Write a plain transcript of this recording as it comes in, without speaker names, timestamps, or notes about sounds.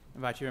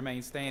invite you to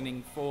remain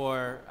standing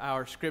for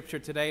our scripture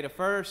today. The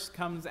first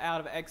comes out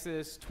of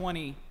Exodus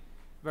 20,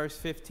 verse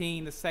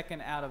 15. The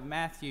second out of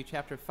Matthew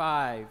chapter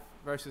 5,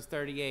 verses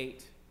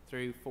 38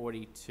 through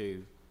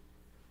 42.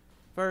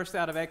 First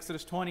out of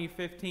Exodus 20,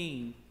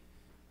 15.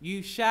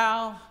 You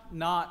shall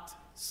not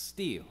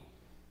steal.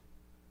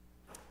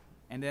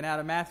 And then out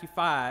of Matthew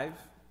 5,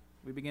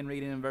 we begin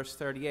reading in verse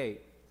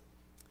 38.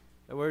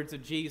 The words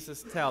of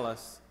Jesus tell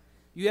us,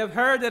 you have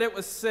heard that it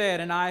was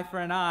said, an eye for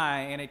an eye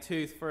and a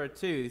tooth for a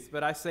tooth.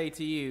 But I say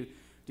to you,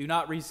 do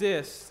not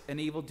resist an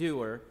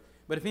evildoer.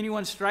 But if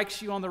anyone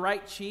strikes you on the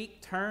right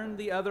cheek, turn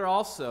the other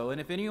also. And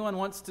if anyone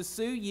wants to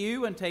sue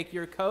you and take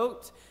your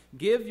coat,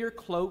 give your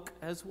cloak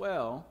as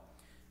well.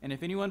 And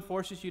if anyone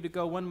forces you to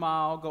go 1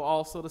 mile, go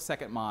also the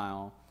 2nd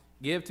mile.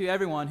 Give to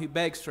everyone who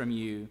begs from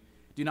you.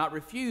 Do not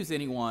refuse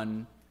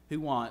anyone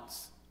who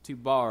wants to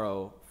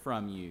borrow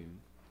from you.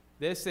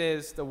 This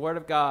is the word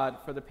of God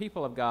for the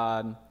people of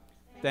God.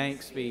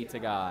 Thanks be to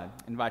God.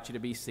 I invite you to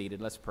be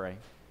seated. Let's pray.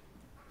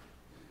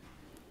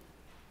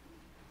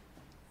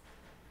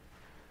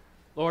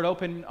 Lord,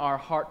 open our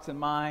hearts and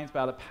minds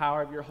by the power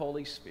of your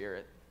Holy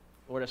Spirit.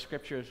 Lord, as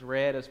Scripture is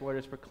read, as word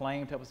is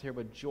proclaimed, help us hear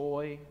with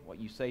joy what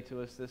you say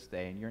to us this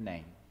day. In your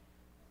name,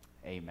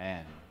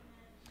 amen.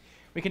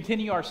 We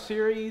continue our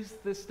series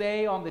this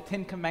day on the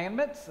Ten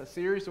Commandments, a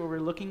series where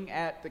we're looking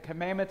at the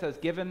commandments as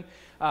given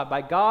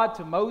by God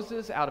to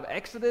Moses out of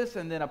Exodus,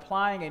 and then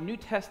applying a New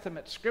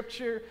Testament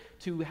scripture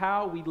to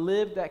how we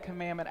live that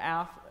commandment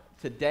out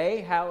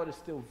today, how it is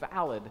still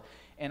valid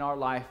in our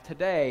life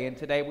today. And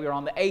today we are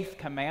on the 8th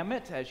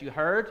commandment, as you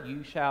heard,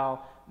 you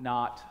shall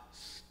not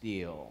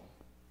steal.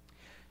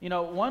 You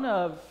know, one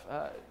of,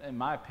 in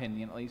my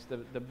opinion at least,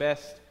 the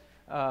best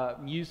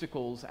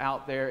musicals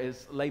out there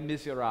is Les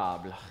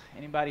Miserables.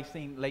 Anybody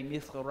seen Les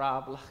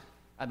Miserables?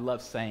 I'd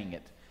love saying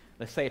it.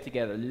 Let's say it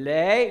together.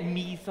 Les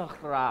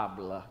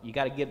Miserables. You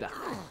got to give the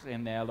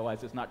in there,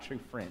 otherwise it's not true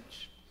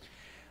French.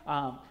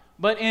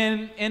 But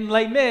in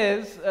Les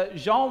Mis,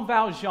 Jean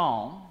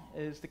Valjean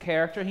is the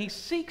character. He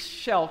seeks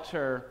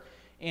shelter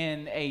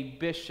in a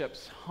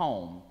bishop's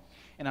home.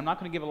 And I'm not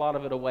going to give a lot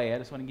of it away. I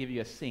just want to give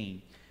you a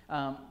scene.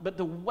 But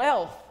the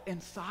wealth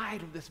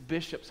inside of this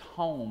bishop's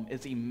home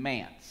is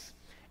immense.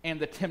 And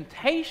the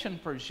temptation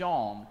for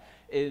Jean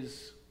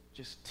is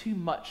just too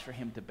much for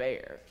him to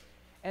bear.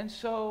 And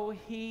so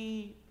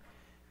he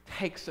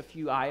takes a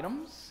few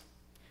items.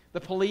 The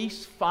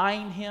police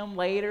find him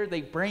later. They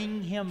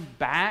bring him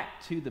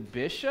back to the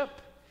bishop.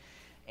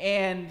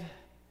 And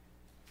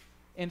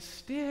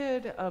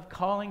instead of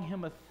calling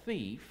him a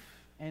thief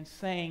and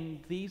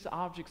saying, these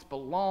objects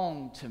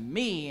belong to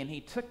me, and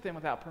he took them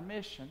without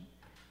permission,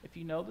 if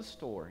you know the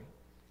story,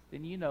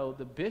 then you know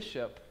the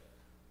bishop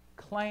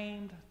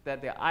claimed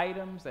that the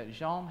items that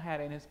Jean had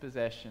in his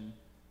possession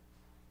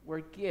were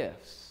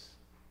gifts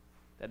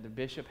that the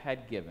bishop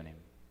had given him.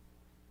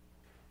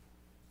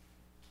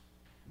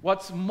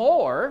 What's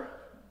more,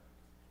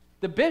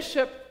 the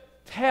bishop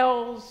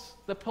tells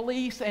the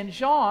police and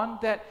Jean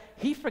that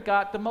he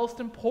forgot the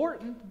most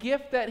important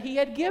gift that he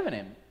had given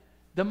him,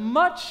 the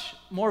much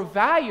more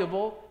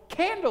valuable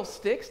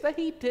candlesticks that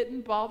he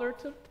didn't bother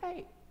to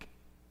take.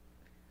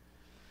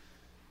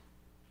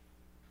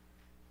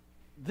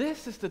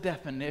 This is the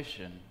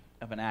definition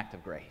of an act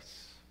of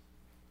grace.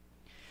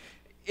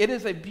 It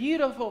is a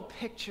beautiful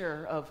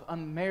picture of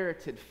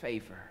unmerited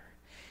favor.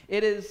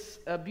 It is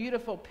a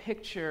beautiful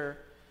picture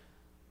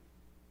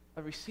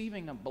of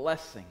receiving a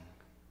blessing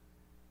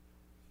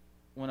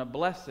when a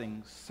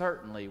blessing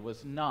certainly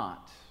was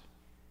not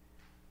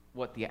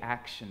what the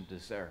action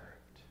deserved.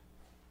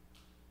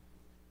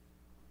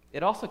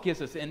 It also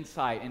gives us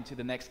insight into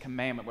the next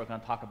commandment we're going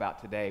to talk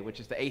about today, which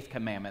is the 8th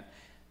commandment.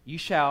 You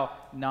shall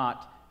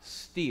not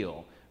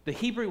steal. The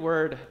Hebrew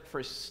word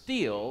for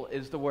steal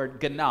is the word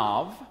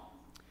ganav,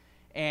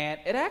 and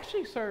it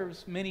actually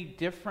serves many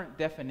different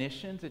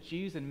definitions. It's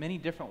used in many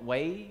different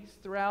ways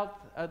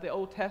throughout the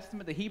Old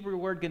Testament. The Hebrew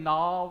word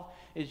ganav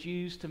is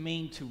used to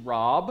mean to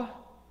rob,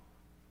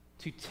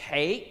 to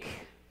take,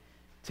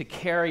 to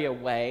carry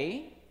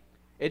away.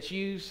 It's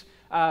used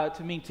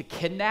to mean to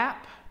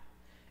kidnap.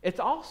 It's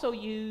also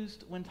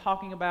used when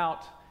talking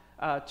about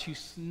to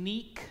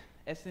sneak,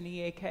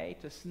 S-N-E-A-K,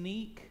 to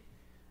sneak,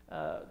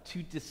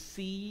 to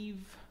deceive,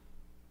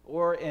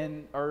 or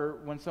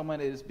when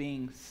someone is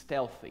being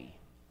stealthy.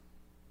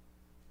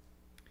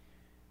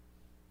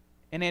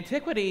 In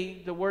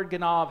antiquity, the word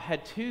ganav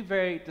had two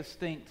very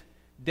distinct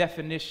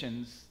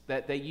definitions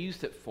that they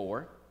used it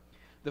for.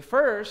 The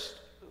first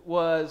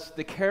was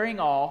the carrying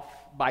off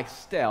by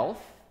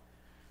stealth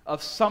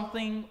of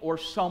something or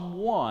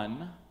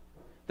someone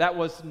that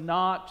was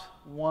not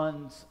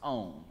one's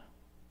own.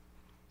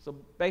 So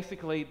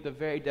basically, the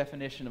very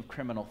definition of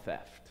criminal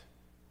theft.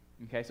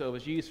 Okay, so it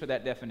was used for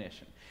that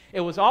definition.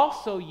 It was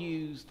also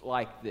used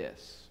like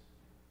this.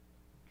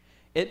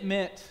 It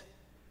meant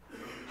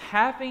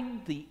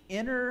having the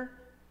inner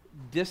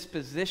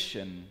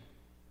disposition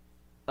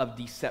of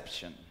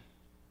deception.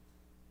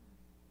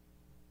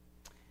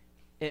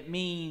 It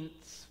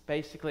means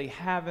basically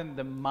having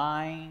the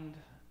mind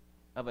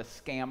of a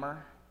scammer,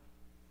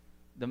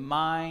 the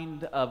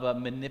mind of a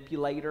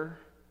manipulator.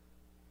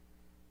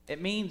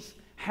 It means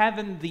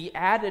having the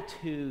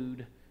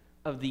attitude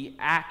of the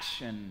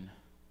action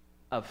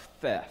of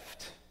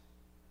theft.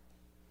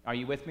 Are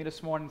you with me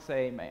this morning?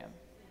 Say amen.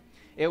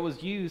 It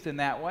was used in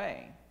that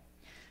way.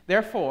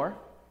 Therefore,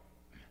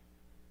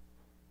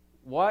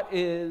 what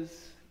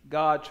is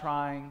God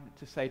trying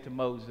to say to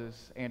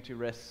Moses and to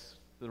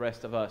the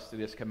rest of us through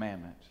this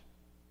commandment?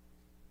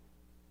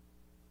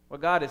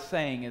 What God is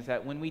saying is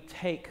that when we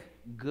take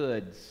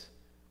goods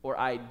or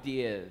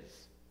ideas,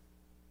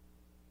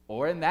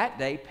 or in that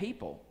day,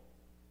 people,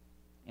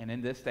 and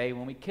in this day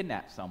when we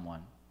kidnap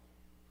someone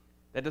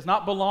that does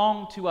not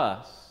belong to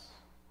us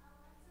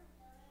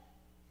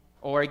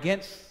or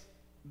against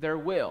their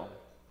will,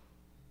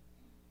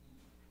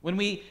 when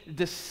we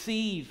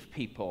deceive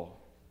people,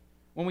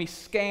 when we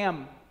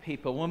scam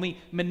people, when we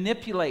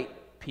manipulate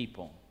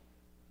people,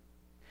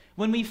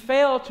 when we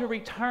fail to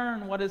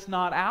return what is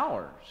not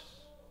ours,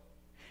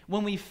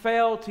 when we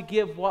fail to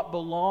give what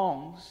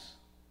belongs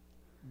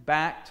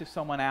back to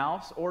someone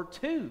else or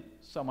to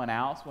someone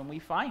else when we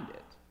find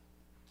it,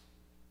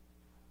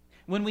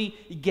 when we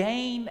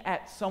gain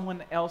at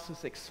someone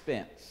else's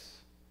expense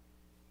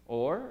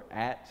or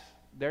at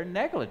their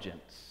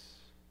negligence,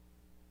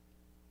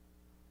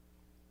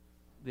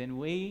 then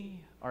we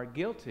are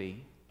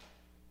guilty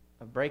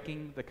of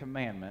breaking the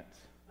commandment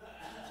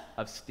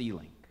of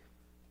stealing.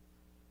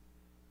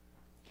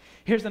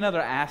 Here's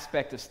another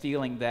aspect of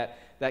stealing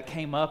that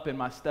came up in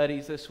my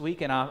studies this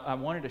week, and I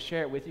wanted to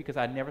share it with you because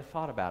I'd never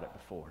thought about it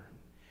before.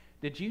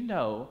 Did you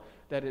know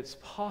that it's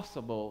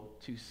possible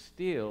to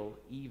steal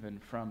even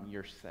from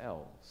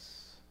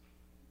yourselves?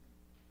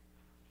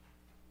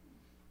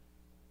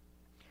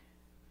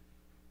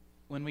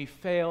 When we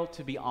fail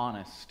to be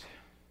honest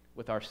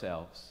with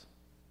ourselves,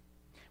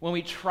 when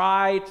we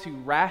try to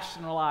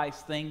rationalize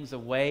things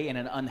away in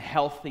an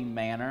unhealthy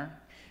manner,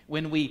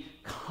 when we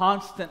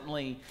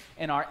constantly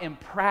and are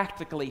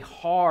impractically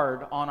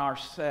hard on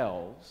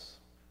ourselves,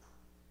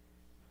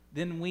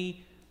 then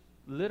we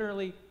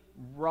literally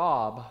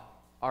rob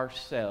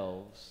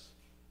ourselves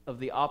of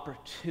the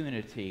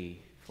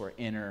opportunity for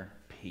inner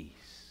peace.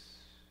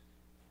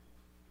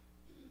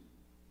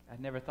 I'd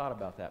never thought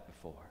about that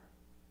before.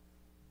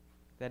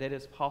 That it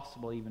is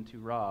possible even to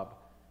rob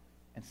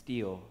and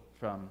steal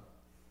from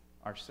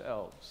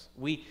ourselves.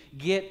 We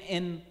get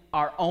in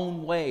our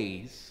own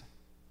ways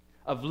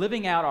of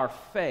living out our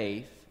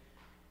faith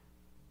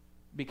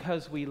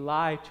because we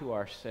lie to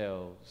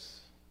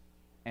ourselves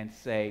and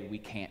say we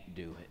can't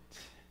do it.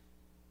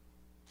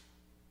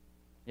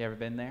 You ever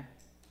been there?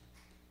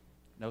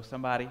 Know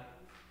somebody?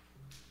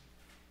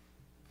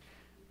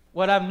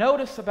 What I've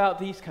noticed about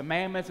these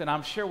commandments, and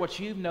I'm sure what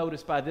you've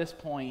noticed by this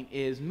point,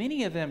 is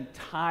many of them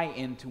tie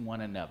into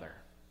one another.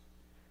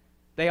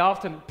 They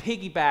often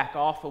piggyback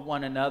off of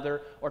one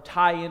another or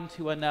tie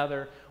into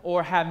another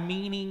or have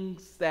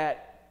meanings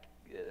that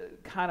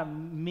kind of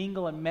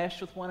mingle and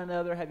mesh with one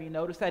another. Have you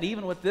noticed that?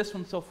 Even with this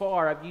one so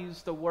far, I've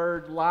used the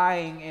word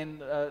lying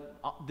and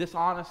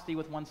dishonesty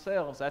with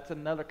oneself. That's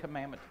another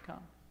commandment to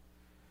come.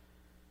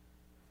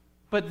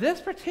 But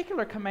this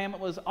particular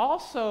commandment was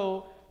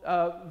also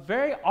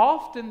very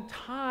often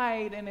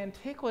tied in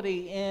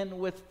antiquity in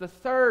with the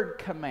third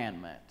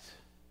commandment,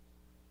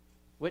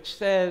 which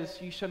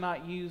says, "You shall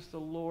not use the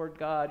Lord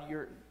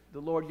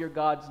your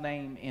God's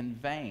name in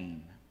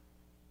vain."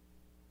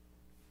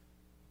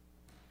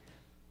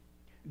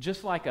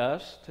 Just like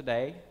us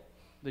today,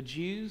 the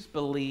Jews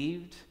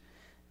believed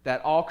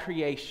that all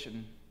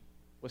creation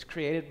was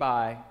created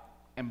by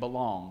and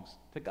belongs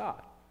to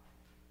God.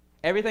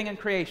 Everything in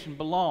creation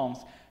belongs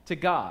to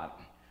God.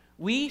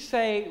 We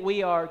say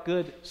we are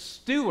good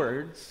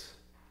stewards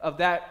of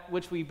that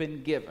which we've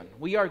been given.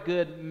 We are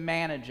good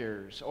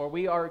managers, or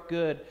we are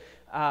good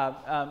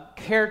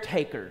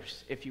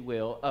caretakers, if you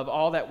will, of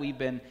all that we've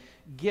been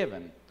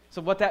given.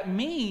 So what that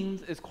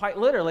means is quite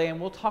literally, and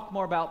we'll talk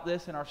more about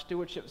this in our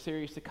stewardship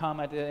series to come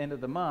at the end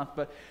of the month,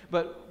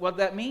 but what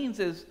that means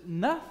is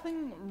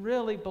nothing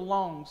really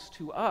belongs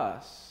to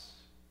us,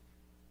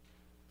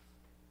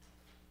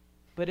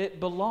 but it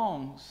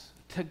belongs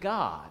to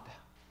God.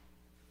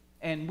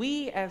 And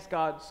we as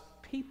God's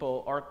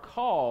people are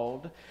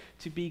called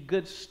to be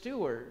good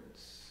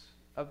stewards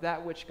of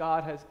that which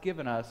God has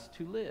given us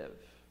to live.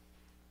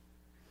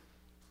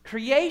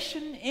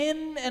 Creation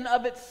in and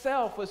of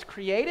itself was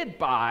created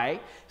by,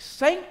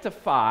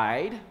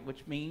 sanctified,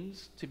 which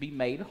means to be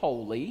made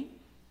holy,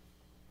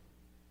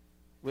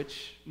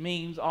 which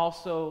means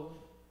also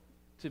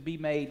to be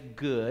made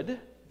good.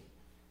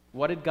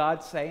 What did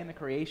God say in the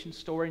creation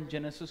story in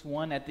Genesis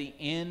 1? At the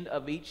end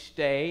of each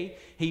day,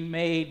 He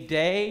made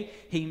day,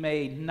 He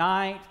made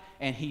night,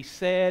 and He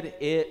said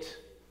it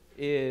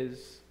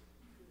is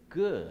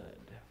good.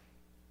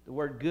 The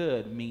word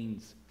good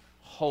means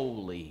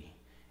holy.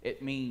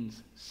 It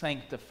means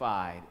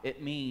sanctified.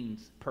 It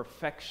means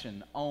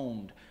perfection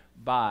owned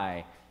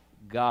by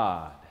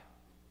God.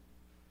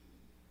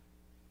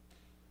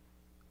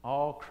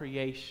 All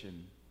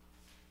creation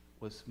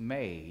was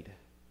made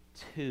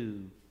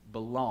to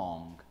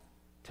belong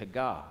to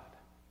God.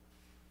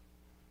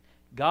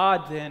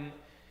 God then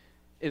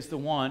is the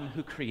one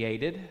who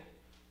created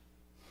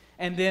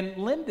and then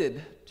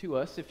lended to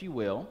us, if you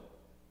will,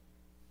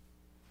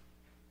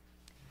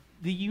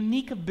 the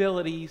unique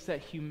abilities that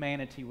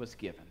humanity was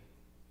given.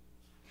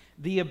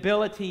 The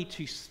ability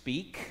to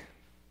speak,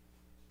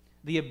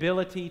 the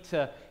ability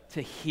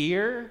to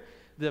hear,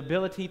 the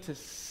ability to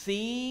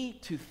see,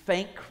 to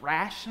think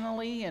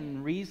rationally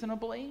and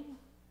reasonably,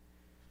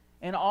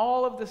 and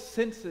all of the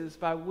senses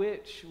by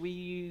which we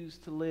use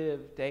to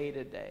live day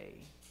to day.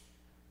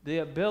 The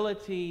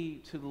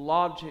ability to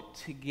logic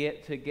to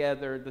get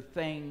together the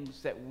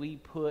things that we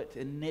put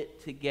and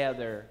knit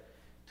together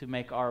to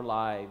make our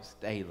lives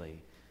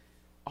daily.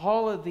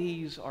 All of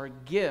these are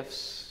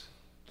gifts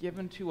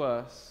given to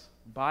us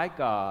by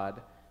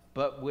God,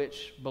 but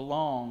which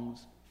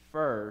belongs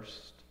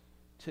first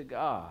to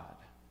God.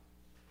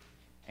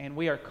 And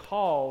we are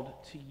called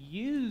to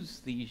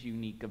use these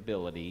unique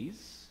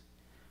abilities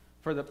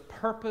for the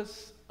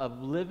purpose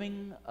of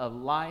living a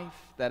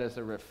life that is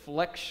a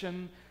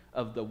reflection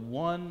of the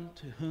one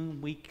to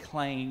whom we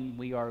claim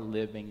we are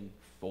living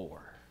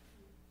for.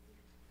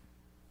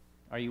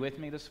 Are you with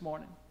me this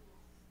morning?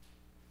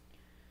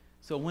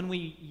 So when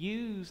we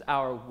use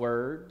our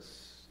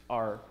words,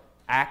 our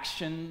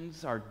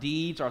actions, our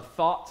deeds, our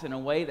thoughts in a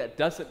way that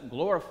doesn't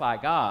glorify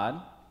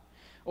God,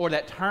 or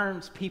that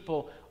turns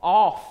people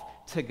off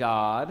to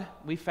God,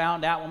 we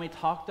found out when we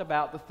talked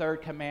about the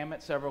third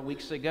commandment several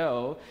weeks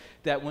ago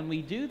that when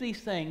we do these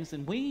things,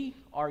 and we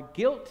are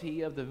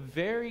guilty of the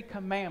very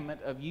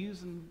commandment of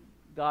using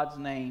God's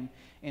name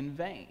in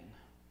vain.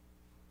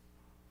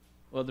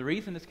 Well, the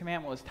reason this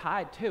commandment was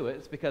tied to it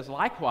is because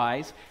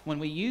likewise, when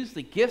we use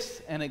the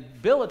gifts and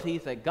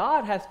abilities that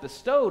God has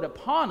bestowed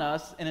upon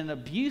us in an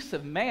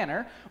abusive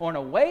manner, or in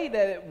a way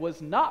that it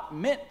was not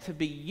meant to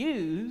be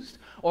used,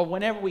 or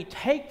whenever we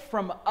take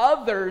from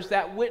others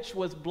that which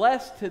was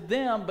blessed to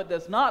them but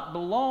does not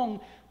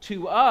belong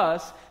to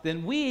us,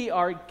 then we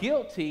are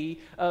guilty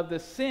of the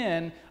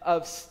sin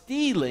of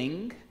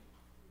stealing.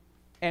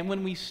 And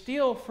when we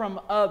steal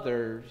from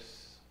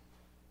others,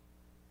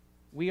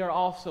 we are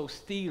also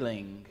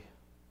stealing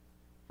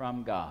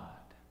from God.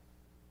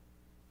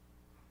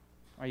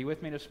 Are you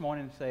with me this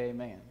morning? Say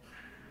amen.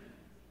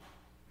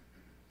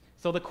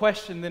 So the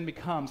question then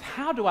becomes,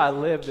 how do I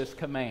live this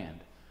command?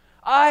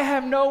 I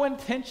have no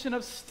intention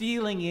of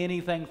stealing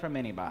anything from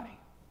anybody.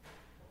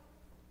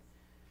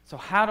 So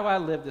how do I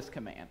live this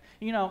command?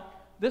 You know,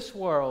 this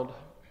world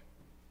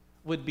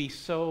would be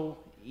so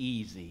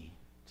easy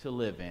to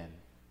live in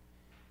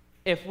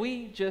if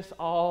we just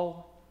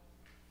all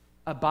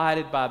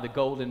abided by the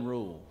golden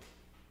rule,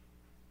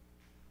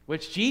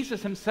 which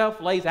Jesus himself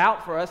lays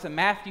out for us in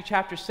Matthew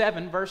chapter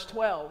 7, verse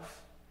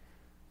 12.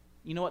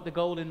 You know what the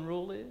golden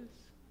rule is?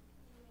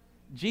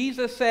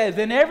 Jesus says,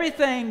 "In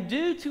everything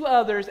do to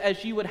others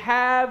as you would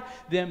have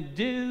them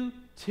do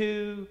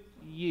to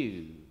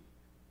you.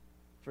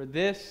 For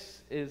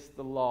this is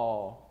the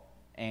law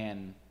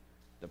and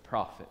the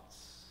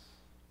prophets."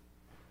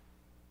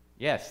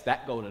 Yes,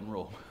 that golden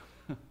rule.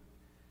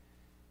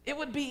 It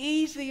would be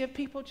easy if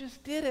people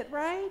just did it,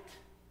 right?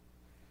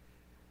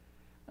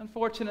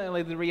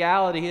 Unfortunately, the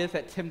reality is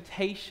that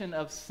temptation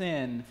of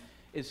sin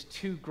is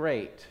too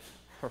great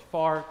for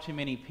far too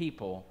many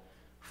people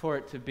for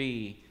it to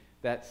be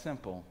that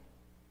simple.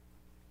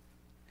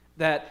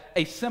 That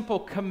a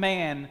simple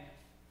command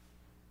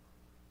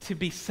to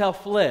be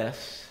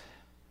selfless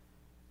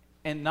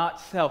and not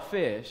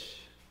selfish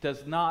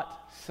does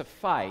not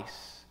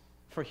suffice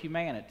for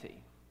humanity.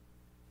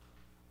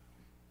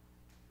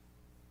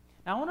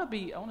 Now, I want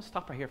to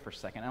stop right here for a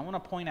second. I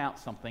want to point out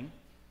something.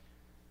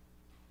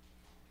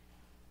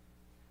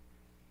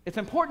 It's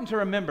important to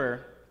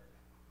remember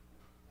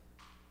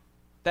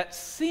that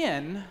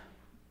sin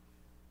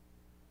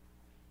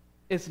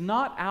is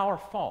not our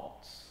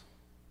fault.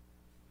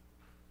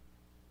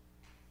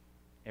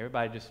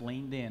 Everybody just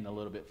leaned in a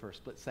little bit for a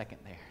split second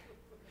there.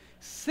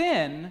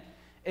 Sin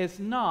is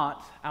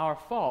not our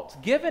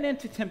fault. Given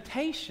into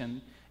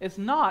temptation is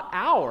not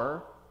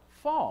our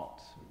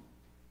fault.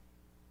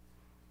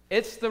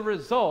 It's the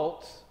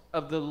result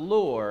of the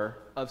lure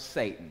of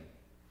Satan.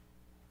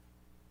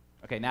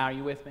 Okay, now are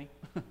you with me?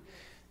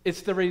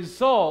 It's the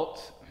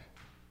result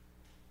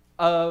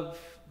of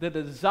the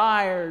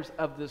desires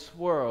of this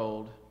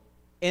world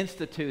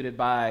instituted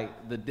by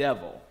the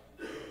devil.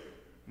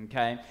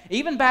 Okay?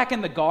 Even back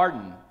in the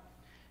garden,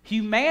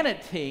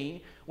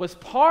 humanity was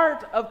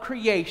part of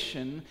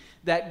creation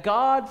that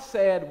God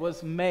said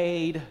was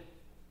made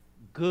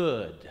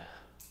good.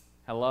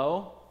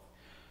 Hello?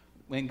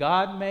 When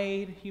God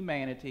made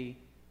humanity,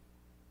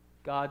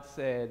 God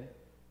said,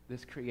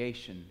 this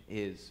creation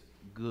is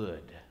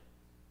good,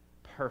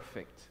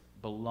 perfect,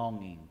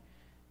 belonging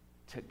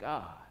to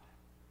God.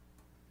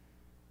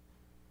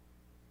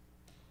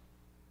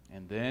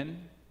 And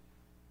then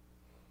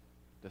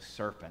the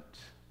serpent,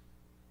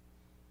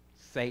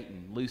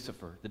 Satan,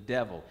 Lucifer, the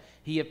devil,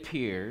 he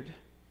appeared,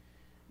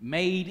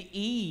 made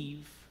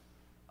Eve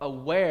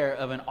aware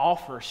of an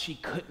offer she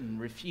couldn't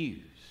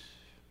refuse.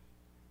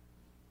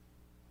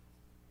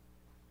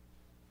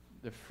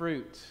 The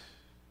fruit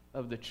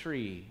of the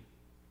tree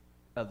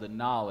of the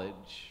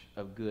knowledge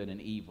of good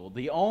and evil,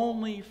 the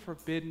only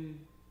forbidden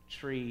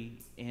tree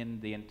in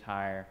the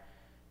entire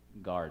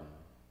garden.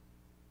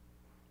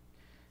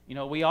 You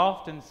know, we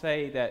often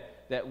say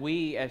that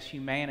we as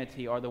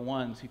humanity are the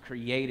ones who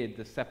created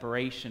the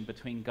separation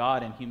between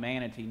God and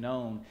humanity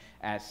known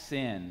as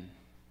sin.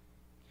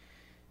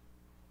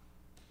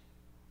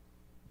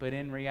 But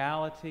in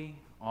reality,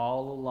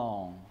 all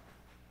along,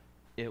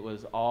 it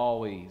was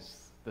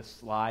always the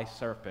sly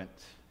serpent,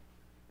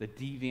 the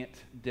deviant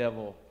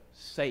devil,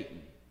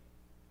 Satan,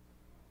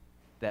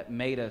 that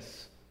made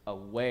us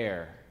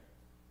aware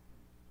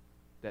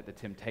that the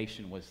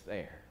temptation was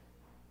there.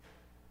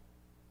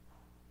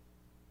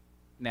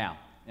 Now,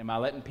 am I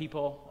letting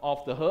people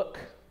off the hook?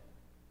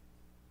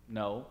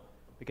 No,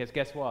 because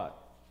guess what?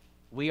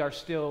 We are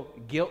still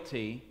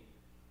guilty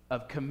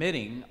of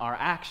committing our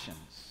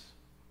actions.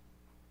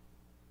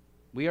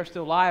 We are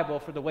still liable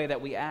for the way that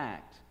we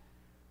act.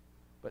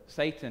 But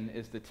Satan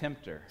is the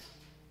tempter.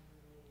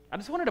 I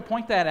just wanted to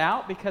point that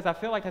out because I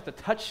feel like that's a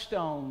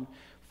touchstone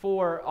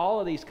for all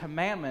of these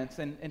commandments,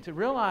 and to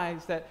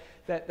realize that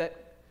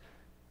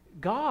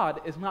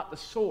God is not the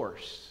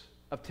source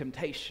of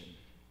temptation.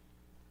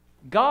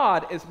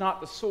 God is not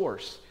the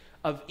source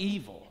of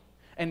evil.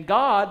 And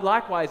God,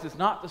 likewise, is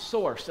not the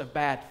source of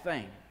bad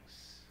things.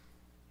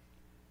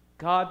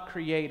 God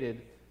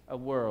created a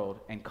world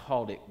and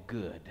called it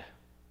good.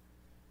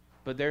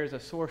 But there is a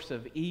source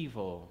of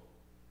evil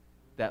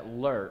that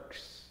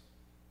lurks,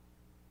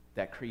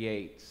 that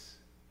creates,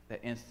 that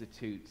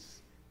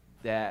institutes,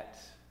 that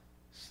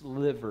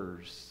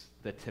slivers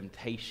the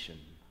temptation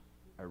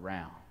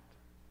around.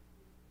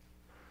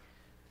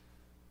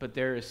 But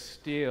there is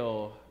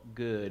still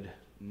good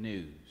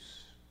news.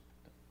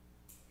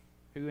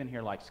 Who in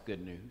here likes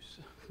good news?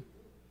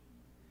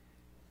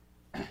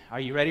 Are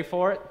you ready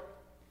for it?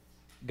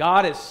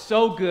 God is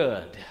so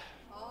good.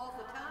 All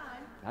the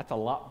time. That's a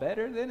lot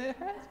better than it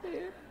has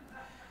been.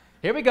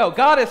 Here we go.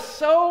 God is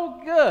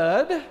so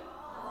good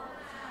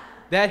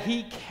that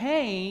He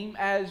came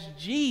as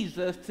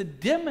Jesus to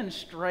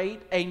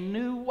demonstrate a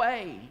new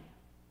way.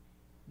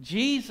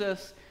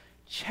 Jesus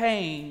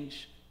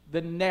changed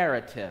the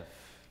narrative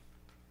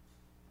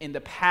in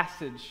the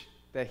passage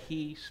that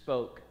He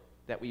spoke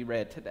that we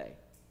read today.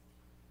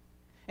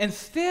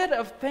 Instead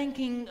of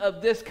thinking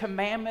of this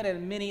commandment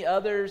and many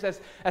others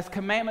as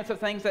commandments of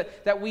things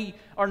that we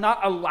are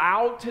not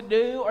allowed to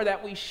do or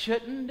that we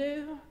shouldn't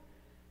do,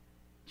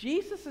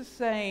 Jesus is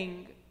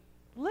saying,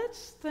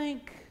 let's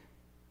think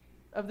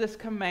of this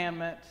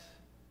commandment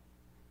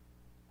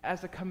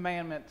as a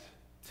commandment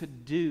to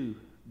do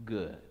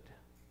good.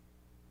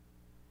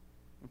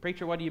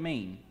 Preacher, what do you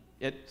mean?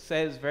 It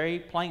says very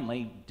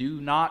plainly,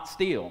 do not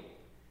steal.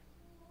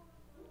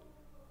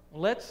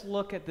 Let's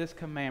look at this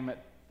commandment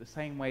the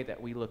same way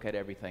that we look at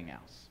everything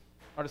else,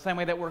 or the same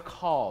way that we're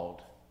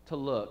called to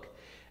look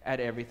at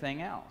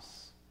everything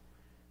else.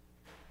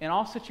 In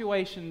all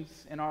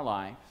situations in our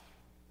life,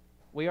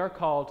 we are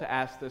called to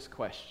ask this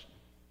question: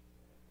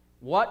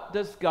 what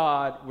does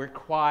God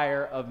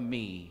require of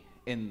me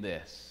in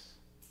this?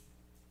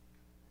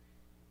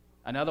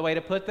 Another way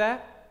to put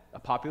that, a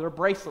popular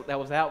bracelet that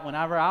was out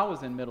whenever I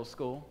was in middle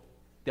school,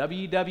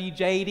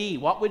 WWJD,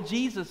 what would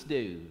Jesus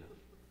do?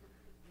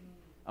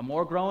 A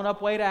more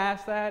grown-up way to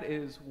ask that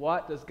is,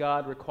 what does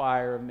God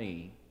require of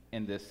me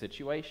in this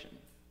situation?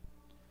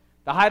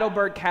 The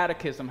Heidelberg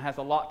Catechism has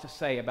a lot to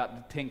say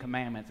about the Ten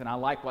Commandments, and I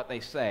like what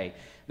they say.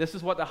 This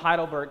is what the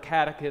Heidelberg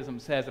Catechism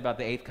says about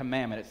the Eighth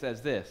Commandment. It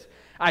says this: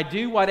 I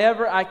do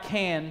whatever I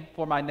can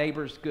for my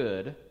neighbor's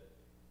good,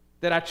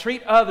 that I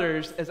treat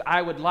others as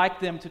I would like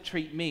them to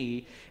treat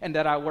me, and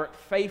that I work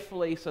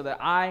faithfully so that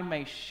I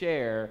may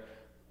share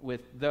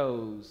with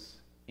those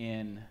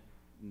in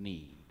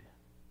need.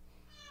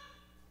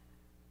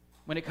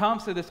 When it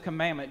comes to this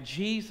commandment,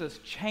 Jesus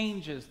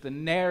changes the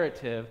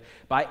narrative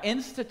by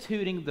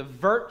instituting the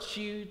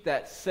virtue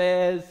that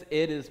says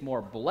it is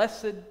more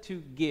blessed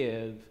to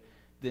give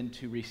than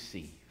to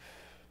receive.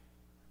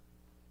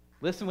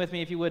 Listen with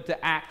me, if you would,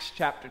 to Acts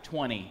chapter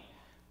 20,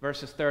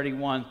 verses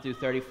 31 through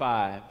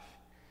 35.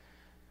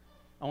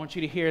 I want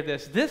you to hear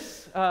this.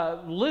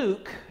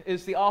 Luke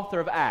is the author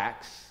of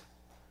Acts.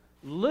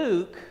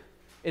 Luke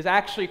is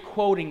actually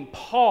quoting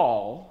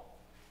Paul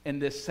in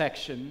this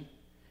section,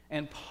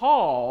 and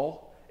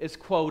Paul is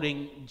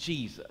quoting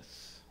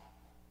Jesus.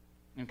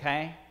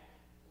 Okay?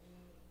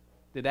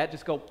 Did that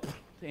just go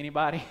to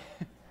anybody?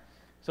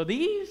 So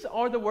these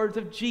are the words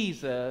of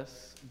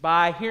Jesus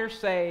by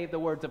hearsay, the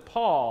words of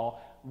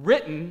Paul,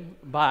 written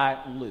by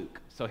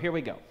Luke. So here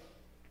we go.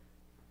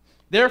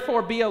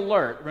 Therefore be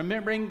alert,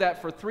 remembering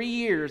that for 3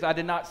 years I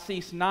did not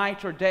cease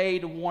night or day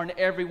to warn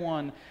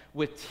everyone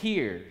with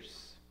tears.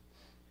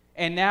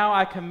 And now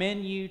I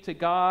commend you to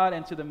God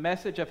and to the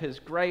message of His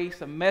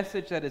grace, a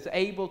message that is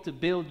able to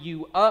build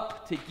you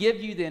up, to give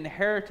you the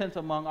inheritance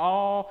among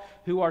all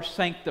who are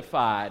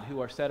sanctified, who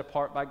are set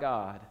apart by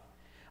God.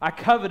 I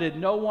coveted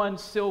no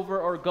one's silver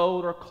or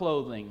gold or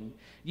clothing.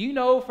 You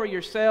know for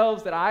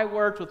yourselves that I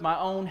worked with my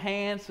own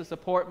hands to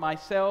support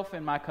myself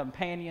and my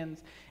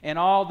companions. In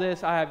all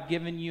this I have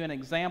given you an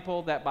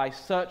example that by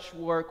such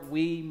work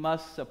we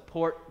must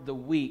support the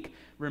weak,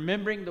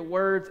 remembering the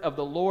words of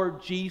the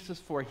Lord Jesus,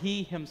 for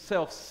he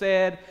himself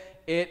said,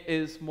 it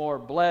is more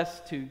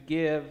blessed to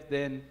give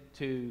than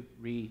to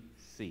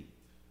receive.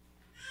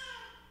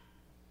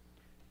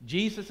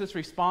 Jesus'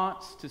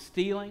 response to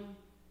stealing,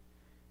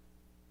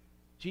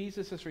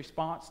 Jesus'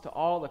 response to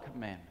all the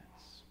commandments.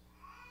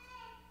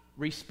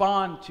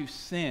 Respond to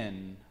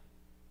sin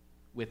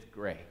with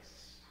grace.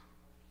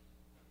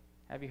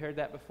 Have you heard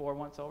that before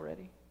once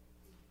already?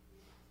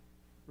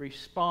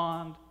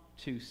 Respond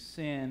to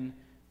sin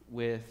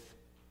with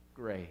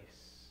grace.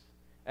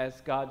 As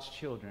God's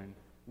children,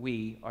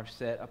 we are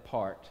set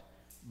apart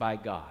by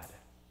God.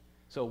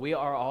 So we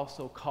are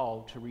also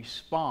called to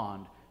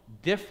respond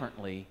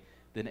differently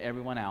than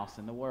everyone else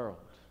in the world.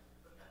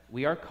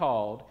 We are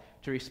called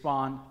to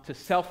respond to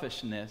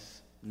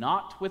selfishness,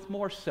 not with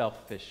more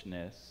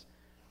selfishness,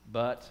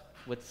 but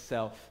with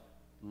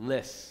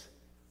selflessness.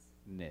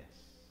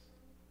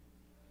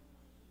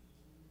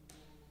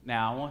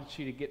 Now, I want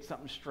you to get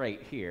something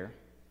straight here.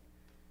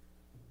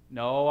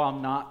 No,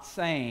 I'm not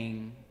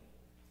saying,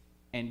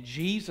 and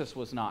Jesus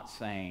was not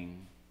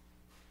saying,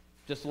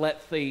 just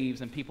let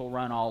thieves and people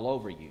run all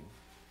over you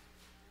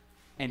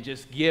and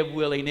just give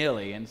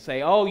willy-nilly and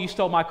say, oh, you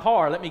stole my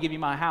car, let me give you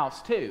my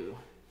house too.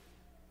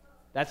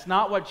 That's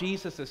not what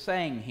Jesus is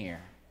saying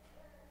here.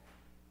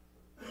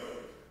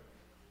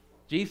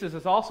 Jesus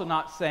is also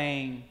not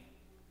saying,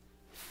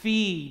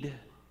 feed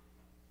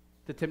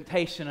the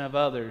temptation of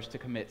others to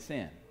commit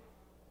sin.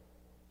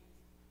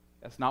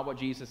 That's not what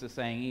Jesus is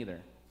saying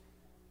either.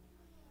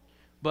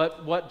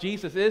 But what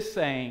Jesus is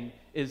saying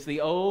is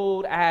the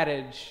old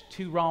adage,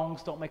 two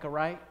wrongs don't make a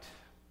right.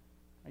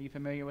 Are you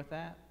familiar with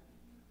that?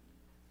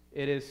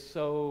 It is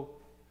so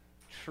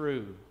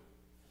true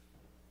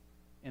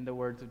in the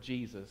words of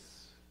Jesus.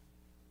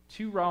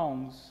 Two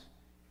wrongs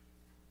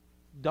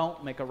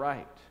don't make a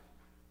right.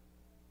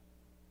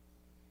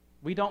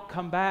 We don't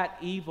combat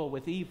evil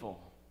with evil.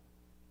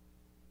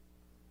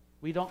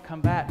 We don't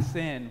combat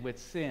sin with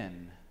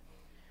sin.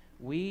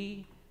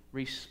 We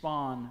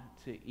respond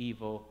to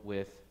evil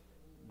with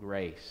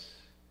grace.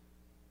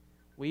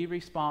 We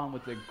respond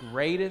with the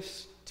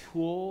greatest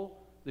tool,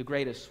 the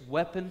greatest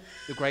weapon,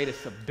 the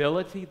greatest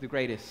ability, the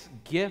greatest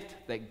gift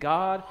that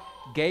God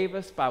gave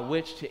us by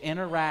which to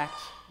interact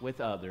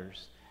with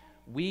others.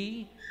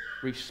 We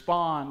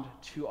respond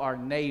to our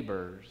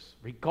neighbors,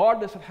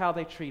 regardless of how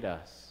they treat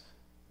us.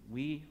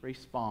 We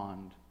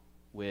respond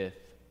with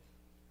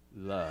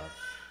love.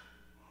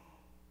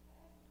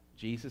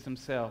 Jesus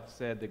himself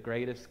said the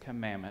greatest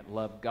commandment,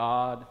 love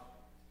God,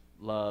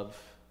 love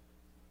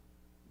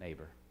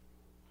neighbor.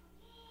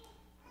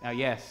 Now,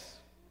 yes,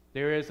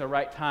 there is a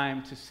right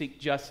time to seek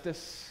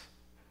justice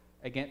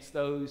against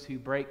those who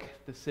break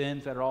the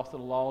sins that are also the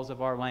laws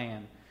of our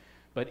land.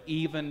 But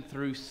even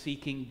through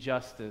seeking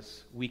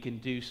justice, we can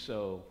do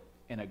so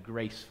in a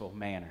graceful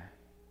manner.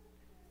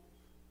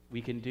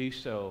 We can do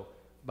so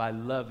by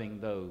loving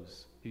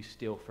those who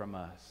steal from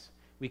us.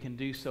 We can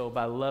do so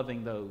by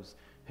loving those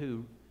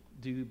who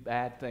do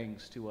bad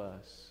things to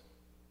us.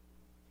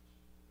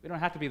 We don't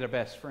have to be their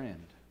best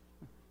friend,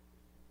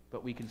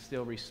 but we can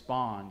still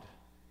respond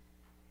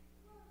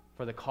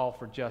for the call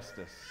for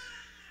justice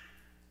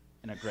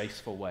in a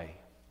graceful way.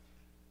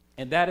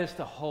 And that is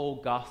the whole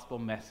gospel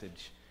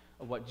message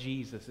of what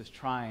Jesus is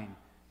trying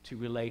to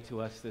relay to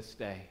us this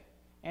day,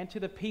 and to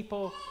the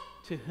people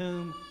to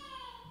whom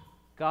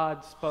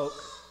God spoke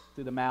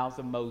through the mouths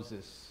of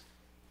Moses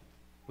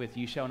with,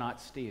 "You shall not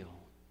steal."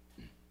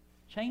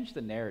 Change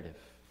the narrative.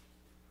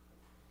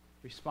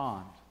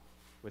 Respond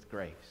with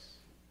grace.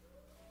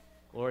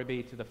 Glory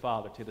be to the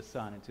Father, to the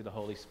Son, and to the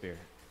Holy Spirit.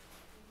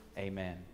 Amen.